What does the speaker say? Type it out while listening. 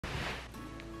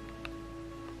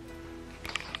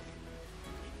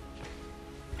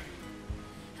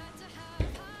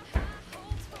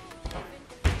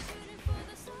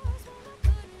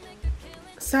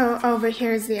So over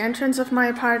here is the entrance of my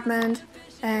apartment,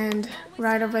 and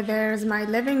right over there is my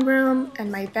living room and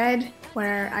my bed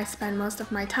where I spend most of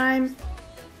my time.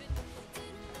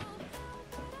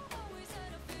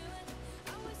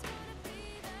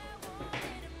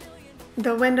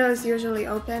 The window is usually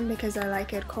open because I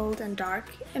like it cold and dark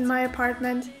in my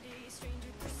apartment.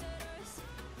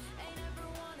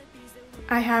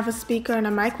 I have a speaker and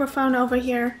a microphone over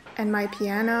here and my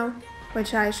piano,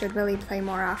 which I should really play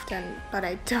more often, but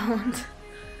I don't.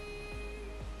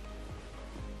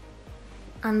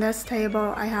 On this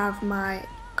table I have my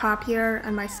copier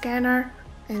and my scanner,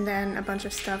 and then a bunch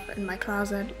of stuff in my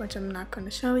closet, which I'm not going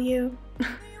to show you.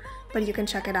 But you can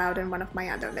check it out in one of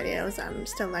my other videos. I'm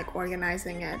still like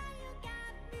organizing it.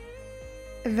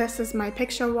 This is my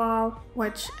picture wall,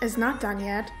 which is not done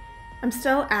yet. I'm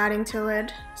still adding to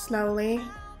it slowly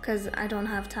because I don't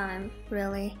have time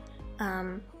really.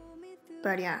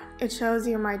 But yeah, it shows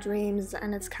you my dreams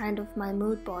and it's kind of my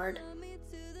mood board.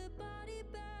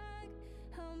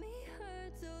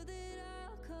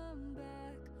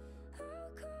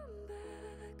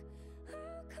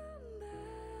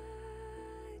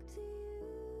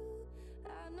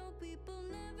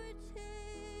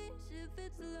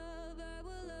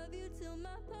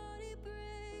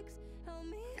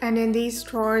 And in these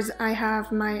drawers I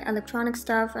have my electronic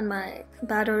stuff and my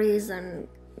batteries and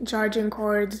charging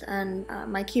cords and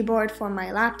my keyboard for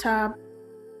my laptop.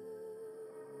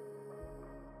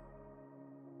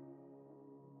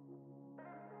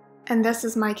 And this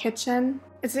is my kitchen.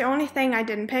 It's the only thing I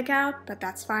didn't pick out, but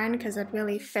that's fine because it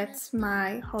really fits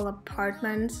my whole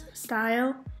apartment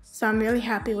style. So I'm really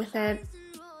happy with it.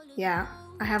 Yeah,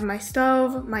 I have my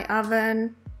stove, my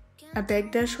oven, a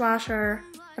big dishwasher,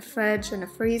 a fridge and a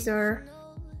freezer.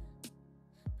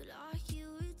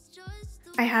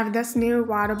 I have this new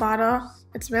water bottle.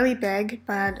 It's really big,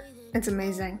 but it's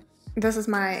amazing. This is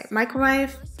my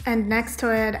microwave, and next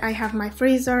to it I have my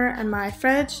freezer and my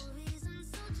fridge.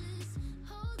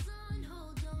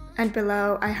 And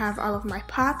below I have all of my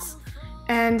pots,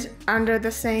 and under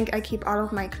the sink I keep all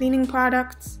of my cleaning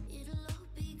products.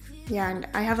 Yeah, and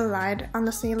I have a light on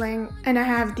the ceiling, and I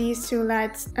have these two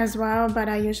lights as well, but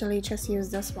I usually just use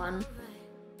this one.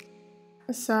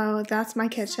 So that's my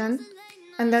kitchen,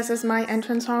 and this is my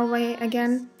entrance hallway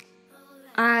again.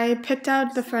 I picked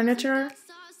out the furniture.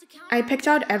 I picked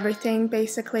out everything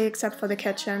basically except for the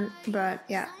kitchen, but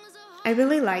yeah, I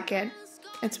really like it.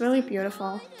 It's really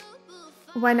beautiful.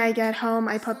 When I get home,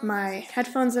 I put my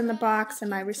headphones in the box and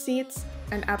my receipts,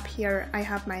 and up here I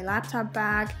have my laptop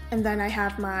bag, and then I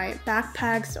have my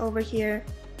backpacks over here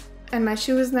and my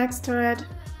shoes next to it.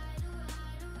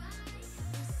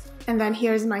 And then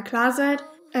here's my closet,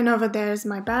 and over there is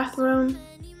my bathroom.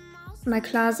 My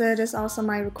closet is also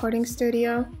my recording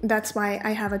studio. That's why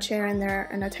I have a chair in there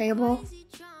and a table.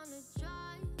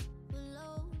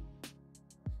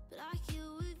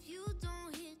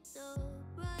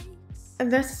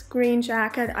 This green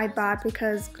jacket I bought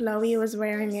because Chloe was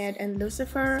wearing it in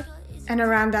Lucifer, and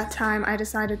around that time I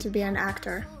decided to be an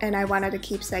actor, and I wanted a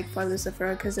keepsake for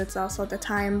Lucifer because it's also the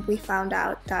time we found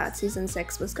out that season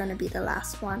 6 was going to be the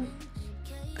last one.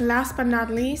 Last but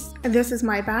not least, this is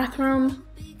my bathroom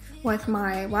with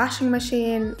my washing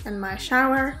machine and my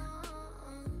shower.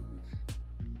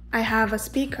 I have a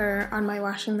speaker on my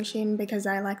washing machine because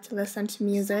I like to listen to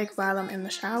music while I'm in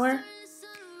the shower.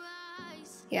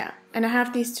 Yeah, and I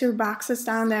have these two boxes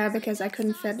down there because I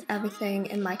couldn't fit everything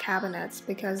in my cabinets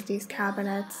because these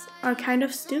cabinets are kind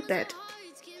of stupid.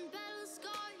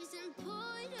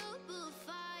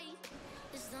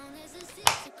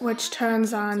 Which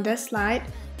turns on this light,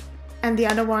 and the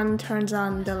other one turns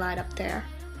on the light up there.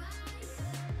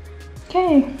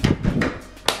 Okay,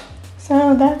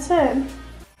 so that's it.